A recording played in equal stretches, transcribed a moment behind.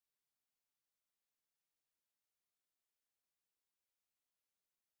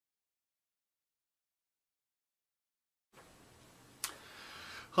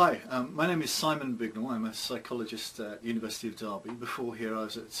Hi, my name is Simon Bignell. I'm a psychologist at the University of Derby. Before here I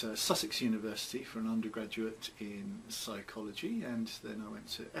was at Sussex University for an undergraduate in psychology, and then I went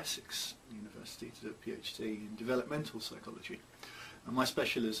to Essex University to do a PhD in developmental psychology. And my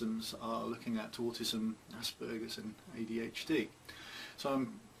specialisms are looking at autism, Asperger's and ADHD. So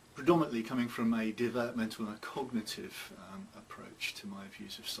I'm predominantly coming from a developmental and a cognitive approach to my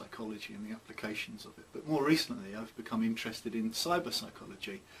views of psychology and the applications of it. But more recently I've become interested in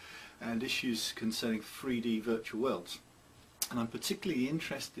cyberpsychology and issues concerning 3D virtual worlds. And I'm particularly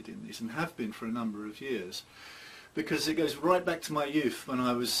interested in these, and have been for a number of years, because it goes right back to my youth. When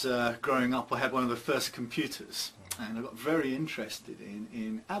I was growing up, I had one of the first computers, and I got very interested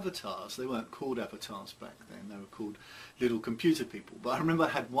in avatars. They weren't called avatars back then, they were called little computer people. But I remember I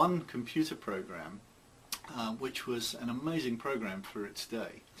had one computer program which was an amazing program for its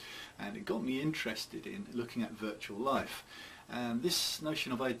day, and it got me interested in looking at virtual life and this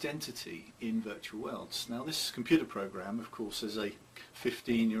notion of identity in virtual worlds. Now, this computer program, of course, as a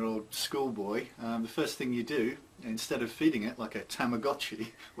 15-year-old schoolboy, the first thing you do, instead of feeding it like a Tamagotchi,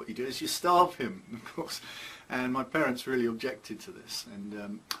 what you do is you starve him, of course. And my parents really objected to this,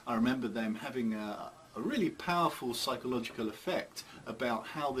 and I remember them having a really powerful psychological effect about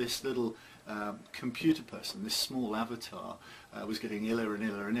how this little computer person, this small avatar, was getting iller and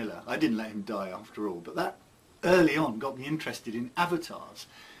iller and iller. I didn't let him die after all, but that early on got me interested in avatars,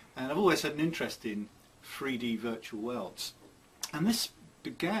 and I've always had an interest in 3D virtual worlds. And this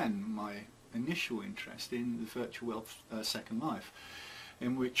began my initial interest in the virtual world Second Life,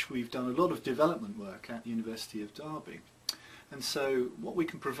 in which we've done a lot of development work at the University of Derby. And so what we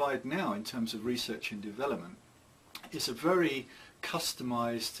can provide now in terms of research and development is a very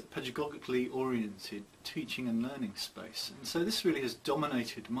customized, pedagogically oriented teaching and learning space. And so this really has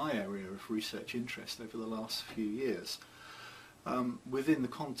dominated my area of research interest over the last few years. Within the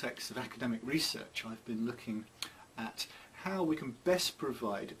context of academic research, I've been looking at how we can best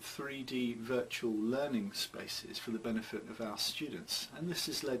provide 3D virtual learning spaces for the benefit of our students. And this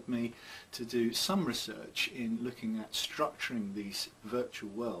has led me to do some research in looking at structuring these virtual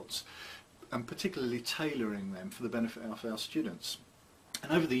worlds and particularly tailoring them for the benefit of our students.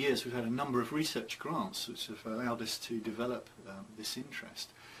 And over the years we've had a number of research grants which have allowed us to develop this interest.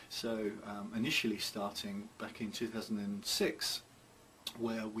 So initially starting back in 2006,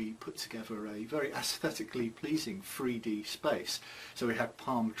 where we put together a very aesthetically pleasing 3D space. So we had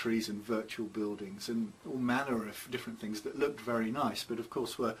palm trees and virtual buildings and all manner of different things that looked very nice, but of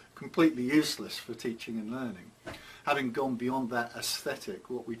course were completely useless for teaching and learning. Having gone beyond that aesthetic,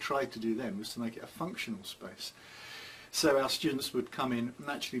 what we tried to do then was to make it a functional space. So our students would come in and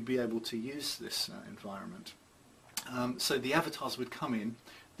actually be able to use this environment. So the avatars would come in,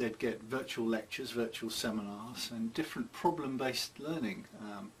 they'd get virtual lectures, virtual seminars, and different problem-based learning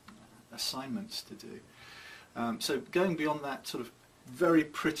assignments to do. So going beyond that sort of very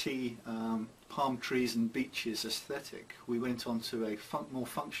pretty palm trees and beaches aesthetic, we went on to a more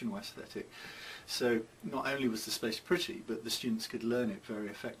functional aesthetic. So not only was the space pretty, but the students could learn it very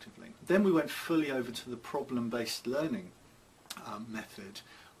effectively. Then we went fully over to the problem-based learning method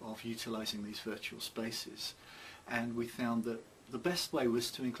of utilising these virtual spaces, and we found that the best way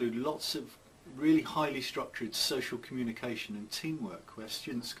was to include lots of really highly structured social communication and teamwork, where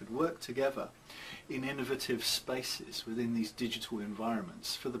students could work together in innovative spaces within these digital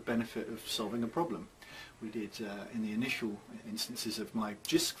environments for the benefit of solving a problem. We did, in the initial instances of my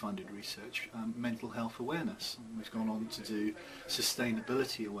JISC-funded research, mental health awareness. We've gone on to do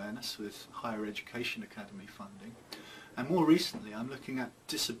sustainability awareness with Higher Education Academy funding. And more recently I'm looking at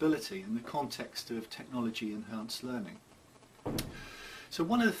disability in the context of technology-enhanced learning. So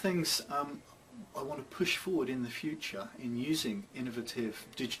one of the things I want to push forward in the future in using innovative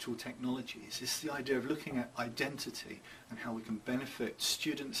digital technologies is the idea of looking at identity and how we can benefit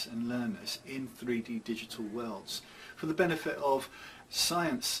students and learners in 3D digital worlds for the benefit of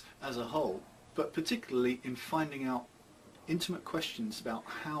science as a whole, but particularly in finding out intimate questions about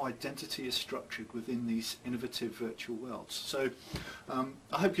how identity is structured within these innovative virtual worlds. So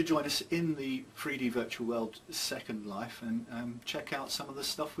I hope you join us in the 3D virtual world Second Life and check out some of the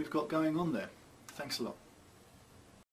stuff we've got going on there. Thanks a lot.